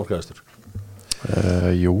röðurlega markaðistur?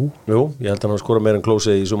 Jú, ég held að hann skora meira en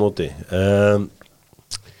Klose í svo móti.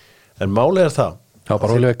 En málið er það. Já,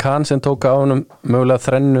 bara Oliver Kahn sem tók á honum mögulega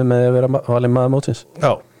þrennu með að vera valinn maður mótsins.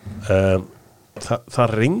 Já,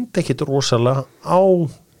 það ringdi ekkit rosalega á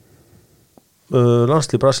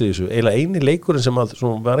landslið Brasilíu, eiginlega eini leikurinn sem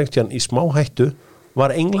var einhvern í smá hættu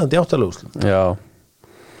var England í áttalöguslu. Já,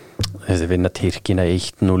 þessi vinna Tyrkina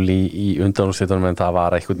 1-0 í undanúrslitunum en það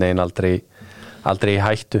var einhvern veginn aldrei í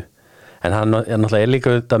hættu. En hann náttúrulega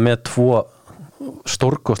líka auðvitað með 2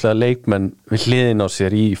 stórkostlega leikmenn við hliðin á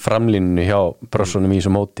sér í framlínunni hjá brössunum í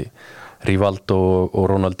þessu móti. Rivaldo og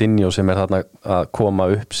Ronaldinho sem er þarna að koma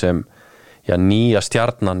upp sem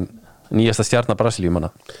nýjasta stjarna Brasilíumanna.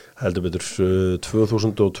 Heldur betur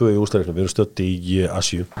 2002 í úrstæðinu, við erum stödd í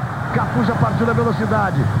Asíu. Cafu já partiu na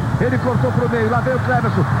velocidade, ele cortou pro meio, lá veio o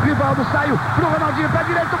Cleverson, Rivaldo saiu pro Ronaldinho, pé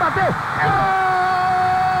direito, bateu,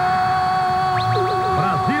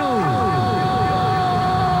 Brasil!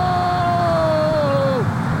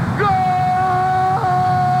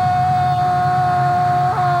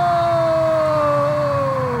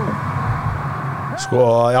 Sko,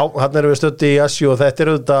 já, hann erum við stödd í Asíu og þetta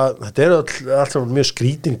er alltaf mjög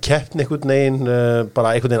skrítin keppni einhvern veginn,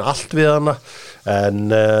 bara einhvern veginn allt við hana, en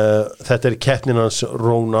þetta er keppnin hans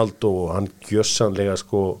Ronaldo og hann gjössanlega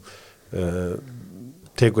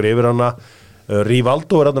tekur yfir hana.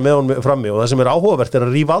 Rivaldo er hann með hann frammi og það sem er áhugavert er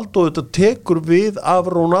að Rivaldo tekur við af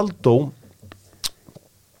Ronaldo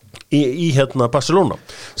í hérna Barcelona.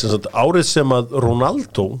 Sem sagt, árið sem að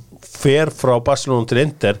Ronaldo fer frá Barcelona til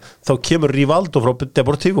Inter þá kemur Rivaldo frá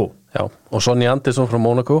Deportivo. Já, og Sonny Andersson frá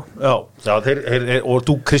Monaco. Já, og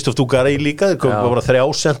Christophe Dugarry líka, þeir komum bara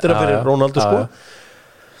 3 sentira fyrir Ronaldo sko.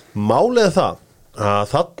 Málið er það að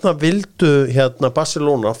þarna vildu hérna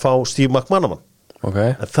Barcelona fá Steve McManaman.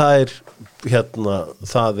 Okay. En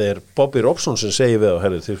það er Bobby Robson sem segir við á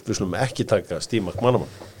við slum ekki taka Steve McManaman.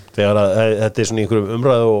 Þegar þetta er svona í einhverjum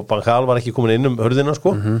umræðu og Bancal var ekki komin inn hurðina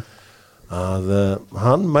sko. Að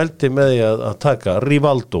hann mælti með því að taka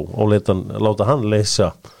Rivaldo og láta hann leysa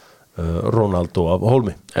Ronaldo af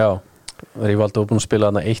hólmi. Já, Rivaldo búin að spila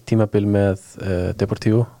þarna 1 tímabil með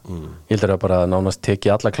Deportivo. Ég heldur að bara nánast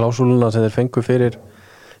teki alla klásúluna sem þeir fengu fyrir,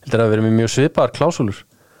 heldur að vera með mjög svipar klásúlur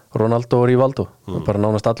Ronaldo og Rivaldo. Bara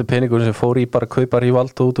nánast allir peningur sem fór í bara að kaupa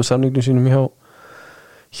Rivaldo út úr samningnum sínum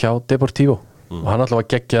hjá Deportivo. Og hann alltaf var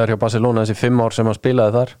geggjaður hjá Barcelona þessi 5 ár sem hann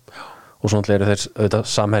spilaði þar. Og svona eru þeir auðvitað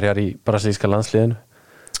samherjar í brasilíska landsliðinu.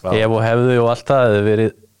 Ef og hefðu og allt það hefði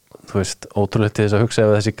verið, þú veist, ótrúlegt til þess að hugsa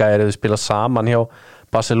ef þessi gæri hefði spilað saman hjá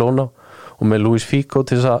Barcelona og með Luis Figo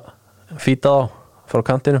til þess að fýta þá frá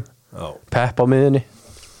kantinum. Pep á miðunni.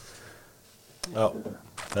 Já,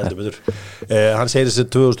 heldur betur. Hann segir þessi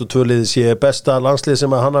 2002 liðið sé besta landslið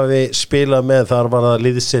sem að hann hafi spilað með, þar var það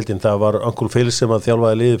liðisseildin, það var Uncle Phil sem að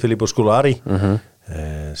þjálfaði liðið Filippo Scolari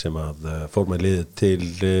sem að fór með liðið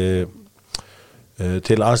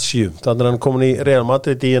til Asíu. Þannig að hann komin í Real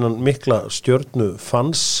Madrid í hennan mikla stjörnu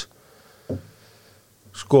fans.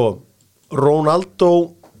 Sko,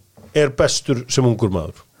 Ronaldo er bestur sem ungur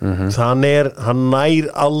maður. Hann nær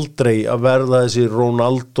aldrei að verða þessi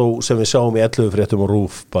Ronaldo sem við sáum í 11 fréttum og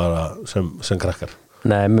RÚV bara sem krakkar.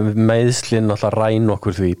 Nei, meiðslinn alltaf ræn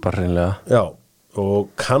okkur því bara reynilega. Já,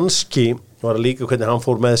 og kannski var það líka hvernig hann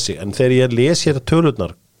fór með sig, en þegar ég les hér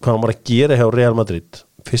tölurnar hvað hann var að gera hjá Real Madrid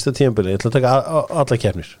fyrsta tímabili, ég ætla að taka alla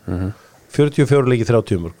keppnir 44 leiki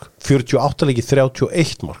 30 mörg 48 leiki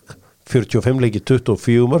 31 mörg 45 leiki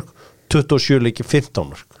 24 mörg 27 leiki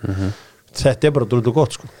 15 mörg þetta er bara drullu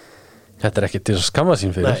gott sko. Þetta er ekki til að skamma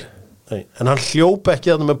sín fyrir. Nei. En hann hljóp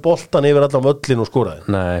ekki þarna með boltan yfir allan völlin og skoraði.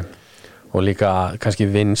 Nei, og líka kannski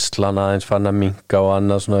vinslan aðeins fann að minka og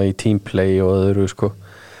annað svona í teamplay og öðru sko.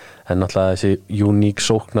 En náttúrulega þessi uník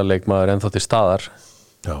sóknarleikmaður ennþá til staðar.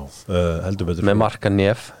 Já, heldur betur. Með marka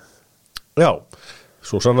nef. Já,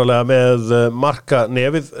 svo sannarlega með marka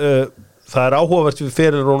nefið. Það er áhugavert við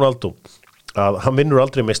fyrir Ronaldo að hann vinnur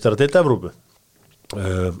aldrei meistaradeild Evrópu.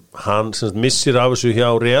 Hann sem missir af þessu hjá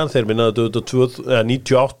Real, þeir minnaði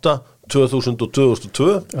 98, 2000 og 2002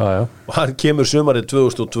 já. Og hann kemur sumarið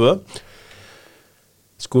 2002.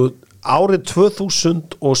 Sko, árið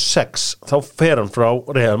 2006 þá fer hann frá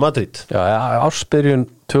Real Madrid. Já, ársbyrjun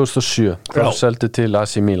 2007 þá seldu til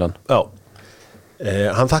AC Milan. Já,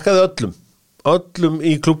 hann þakkaði öllum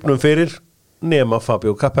í klúbnum fyrir nema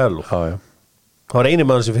Fabio Capello. Já. Það var eini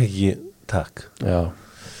mann sem fekk ekki takk. Já.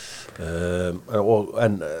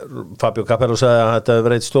 En Fabio Capello sagði að þetta hefði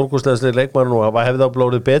verið stórkostlegslega leikmann og það hefði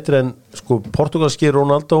áblóðið betri en sko portugalski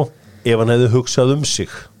Ronaldo ef hann hefði hugsað sig.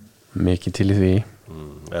 Mikið til í því.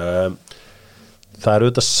 Það er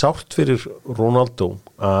auðvitað sárt fyrir Ronaldo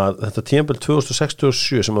að þetta tímabil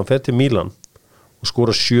 2006-2007 sem hann fer til Milan og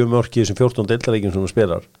skora 7 mörk í þessum 14 deildarleikjum sem hann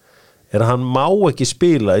spilar er að hann má ekki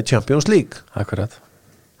spila í Champions League. Akkurat.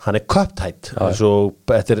 Hann er cup-tight og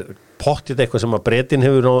þetta er pottið eitthvað sem að Bretin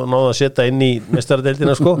hefur náð að setja inn í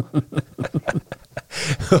meistaradeildina sko.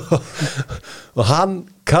 Og hann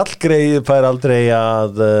kallgreið fær aldrei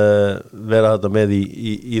að vera þetta með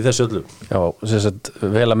í þessu öllu. Já, sem sagt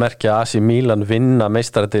vel að merkja að AC Milan vinna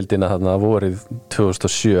meistaradeildina þarna vorið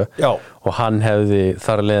 2007. Já. Og hann hefði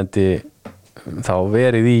þar að leiðandi þá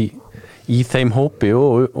verið í þeim hópi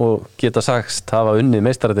og geta sagst hafa unnið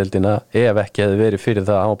meistaradeildina ef ekki hefði verið fyrir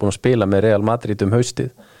það að hann var búin að spila með Real Madrid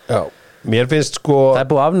haustið. Já, mér finnst sko það er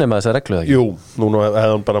búið að afnema þessa reglu ekki? Jú, núna hefði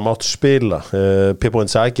hann bara mátt spila Pippo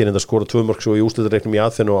Inzaghi enda skora 2 mörk svo í úrslitareiknum í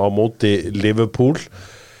Aþenu á móti Liverpool.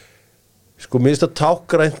 Sko mér finnst það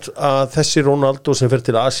tákgrænt að þessi Ronaldo sem fer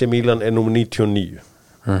til AC Milan er númer 99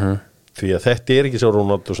 því að þetta er ekki svo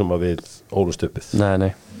Ronaldo sem að við ólust uppið.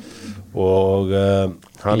 Nei. Og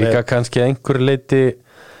hann líka kannski einhverju leiti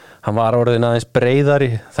hann var orðin aðeins breiðari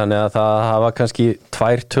þannig að það hafa kannski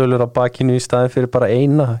 2 tölur á bakinu í staðin fyrir bara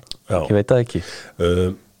 1. Ég veit það ekki.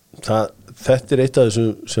 Þetta er eitt af þessu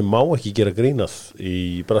sem má ekki gera grínað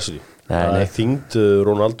í Brasilíu. Það er þyngd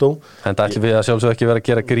Ronaldo. En það ætlum við að sjálfsög ekki vera að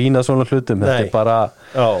gera grínað svona hlutum. Þetta er bara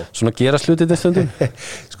svona gera hluti til stundum.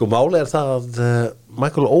 Sko máli er það að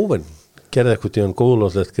Michael Owen gerði eitthvað í hann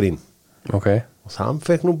góðlóðlegt grín. Ok. Og það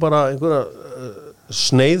fekk nú bara einhverja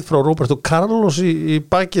sneið frá Roberto Carlos í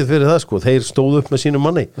bakið fyrir það sko. Þeir stóðu upp með sínum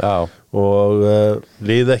manni. Já. Og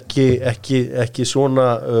lið ekki svona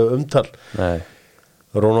umtal. Nei.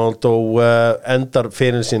 Ronaldo endar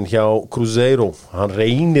fyrir sinn hjá Cruzeiro. Hann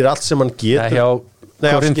reynir allt sem hann getur.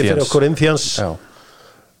 Hjá Corinthians.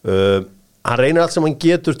 Hann reynir allt sem hann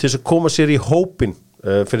getur til að koma sér í hópin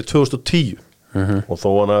fyrir 2010. Og þó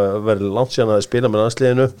hann verið langt síðan að spila með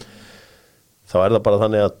landsliðinu þá er það bara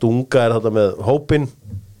þannig að Dunga er þetta með hópin.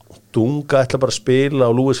 Dunga ætla bara að spila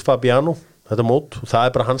á Luis Fabiano þetta mót og það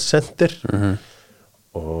er bara hans center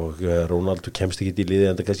og Ronaldo kemst ekki í liði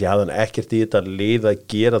en það kannski hafði hann ekkert í þetta lið að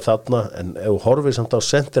gera þarna en ef þú horfir samt á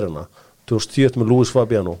centerina 2010 með Luis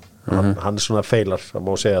Fabiano hann er svona feilar, það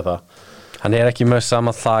má segja það. Hann er ekki með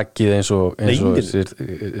sama þakið eins og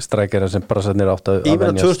strækjara sem brassarnir átt að venjast. Ég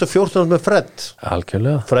meina 2014 með Fred.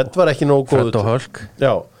 Algjörlega. Fred var ekki nógu góð. Fred og Hulk.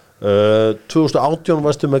 Já. 2018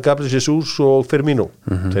 varstu með Gabriel Jesus og Firmino.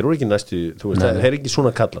 Þeir eru ekki næstu, þú veist, þeir eru ekki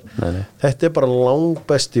svona kallar. Nei. Þetta er bara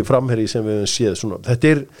langbesti framherji sem við höfum séð svona. Þetta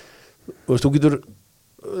er, þú getur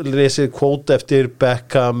lesið kvót eftir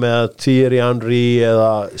Beckham eða Thierry Henry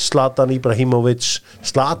eða Zlatan Ibrahimovic.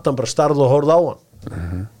 Zlatan bara starði og horfði á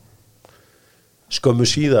hann. Skömmu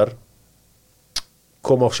síðar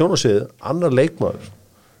kom á sjónasviðið annar leikmaður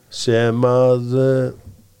sem að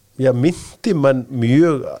myndi mann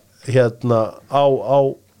mjög á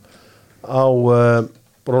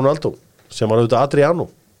Ronaldo sem var auðvitað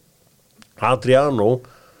Adriano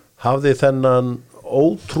hafði þennan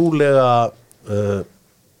ótrúlega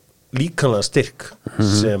líkamlega styrk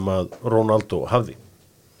sem að Ronaldo hafði.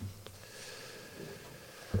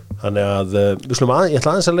 Þannig að ég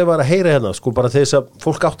ætla aðeins að leyfa að heyra hérna sko bara þess að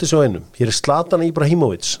fólk átti sig á einum. Hér er Zlatan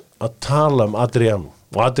Ibrahimovic að tala Adriano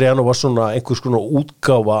og Adriano var svona einhvers konar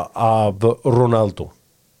útgáfa af Ronaldo.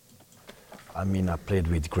 I mean, I played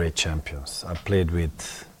with great champions. I played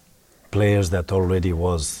with players that already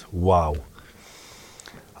was wow.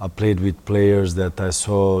 I played with players that I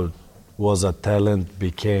saw was a talent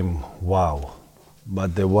became wow.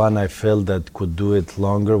 But the one I felt that could do it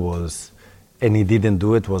longer was, and he didn't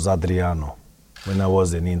do it, was Adriano when I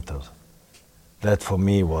was in Inter. That for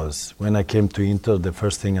me was, when I came to Inter, the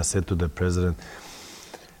first thing I said to the president,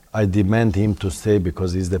 I demand him to stay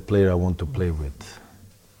because he's the player I want to play with.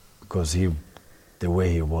 Because the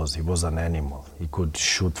way he was an animal. He could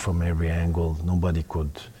shoot from every angle. Nobody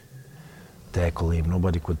could tackle him.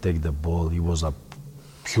 Nobody could take the ball. He was a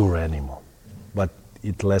pure animal. But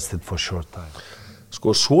it lasted for a short time.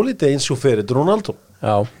 Sko, svolítið eins og fyrir Ronaldo.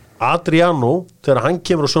 Já. Adriano, þegar hann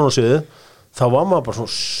kemur á svona sviði, þá var maður bara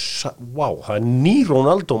svona, wow, það er ný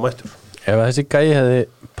Ronaldo mættur. Ef þessi gæi hefði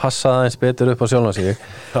passað aðeins betur upp á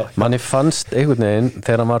sjónvarpssviði manni fannst einhvern veginn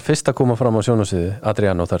þegar hann var fyrst að koma fram á sjónvarpssviði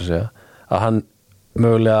Adriano þar að segja að hann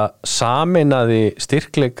mögulega sameinaði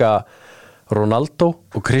styrkleika Ronaldo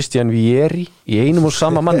og Christian Vieri í einum og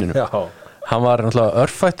sama manninu hann var náttúrulega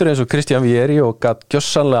örfættur eins og Christian Vieri og gat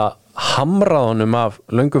gjössanlega hamrað honum af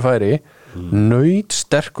löngu færi naut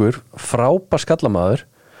sterkur, frábær skallamaður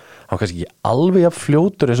hann var kannski ekki alveg af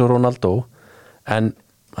fljótur eins og Ronaldo en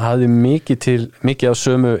hafði mikið af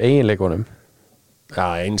sömu eiginleikunum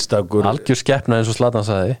einstakur algjör skeppna eins og Zlatan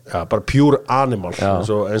sagði bara pure animal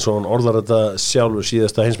eins og hann orðar þetta sjálfur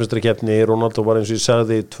síðasta heimsmeistarakeppni Ronaldo var eins og ég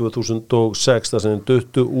sagði 2006 þar sem hann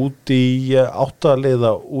duttu út í 8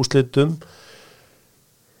 liða úrslitum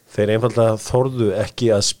þeir einfaldlega þorðu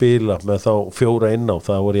ekki að spila með þá 4 inn á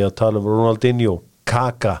það voru ég að tala Ronaldinho,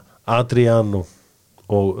 Kaka, Adriano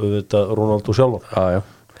og þetta Ronaldo sjálfur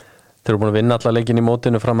Þeir eru búin að vinna alla leikin í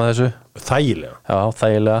mótinu fram að þessu Þægilega Já,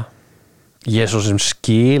 þægilega Ég er svo sem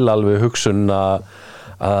skil alveg hugsun að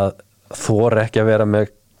þor ekki að vera með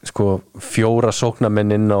 4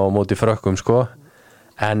 sóknarmenn inn á móti Frökkum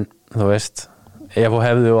en þú veist ef og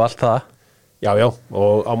hefðu og allt það Já,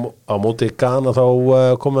 og á móti Ghana þá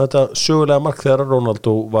komið þetta sögulega mark þegar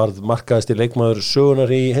Ronaldo varð markaðist í leikmaður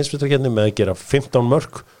sögunar í heimsmeistarakeppni með að gera 15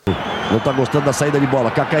 mörk Não tá gostando da saída de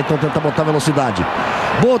bola. Kaká então tenta botar velocidade.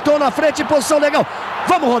 Botou na frente, posição legal.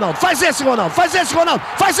 Vamos, Ronaldo. Faz esse, Ronaldo. Faz esse, Ronaldo.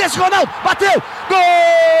 Faz esse, Ronaldo. Bateu. Gol!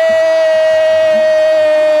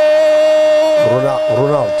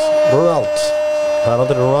 Ronaldo. Það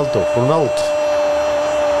aldrei Ronaldo.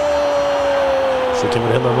 Svo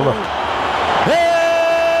kemur hérna núna.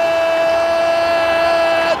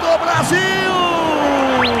 Do Brasil!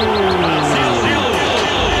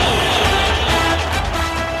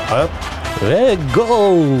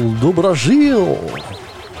 Gol do Brasil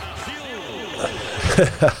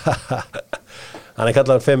Hann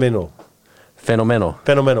kallar Fenomeno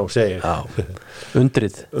segi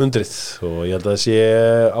Undrið og ég held að það sé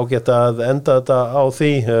ágætt að enda þetta á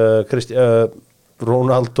því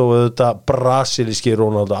Ronaldo þetta brasilíski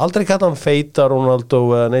Ronaldo aldrei kallar hann feita Ronaldo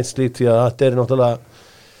neitt slíkt því að þetta er náttúrulega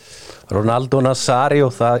Ronaldo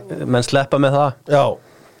Nazario menn sleppa með það Já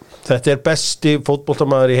Þetta er besti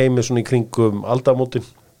fótboltamaður í heimi svona í kringum aldamótin.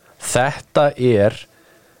 Þetta er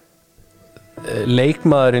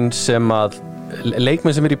leikmenn sem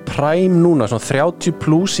er í prime núna svona 30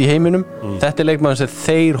 plus í heiminum þetta er leikmaður sem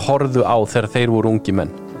þeir horfðu á þegar þeir voru ungi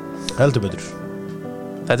menn. Heldur betur.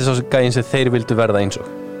 Þetta er svo gæinn sem þeir vildu verða eins og.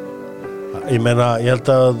 Ég meina, ég held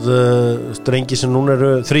að strengi sem núna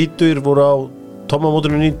eru 30 voru á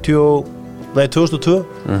toppmótinu 2002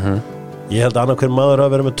 Ég held að annað hver maður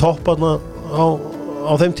að vera með topp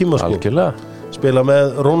á þeim tíma Algjörlega. Spila með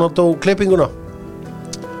Ronaldo klippinguna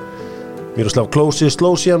Miroslav Klose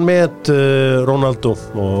sló síðan með Ronaldo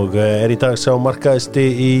og er í dag sá markaðisti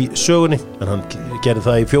í sögunni en hann gerði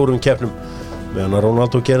það í 4 keppnum meðan að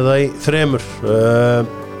Ronaldo gerði það í 3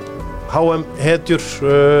 HM hetjur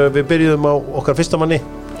við byrjuðum á okkar fyrsta manni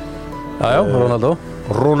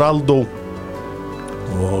Ronaldo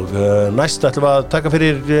og næst ætlum við að taka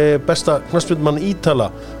fyrir besta knattspyrnumann Ítala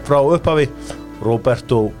frá upphafi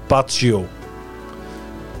Roberto Baggio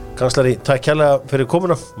Kanslari, takk kærlega fyrir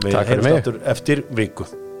komuna við heyrumst aftur eftir viku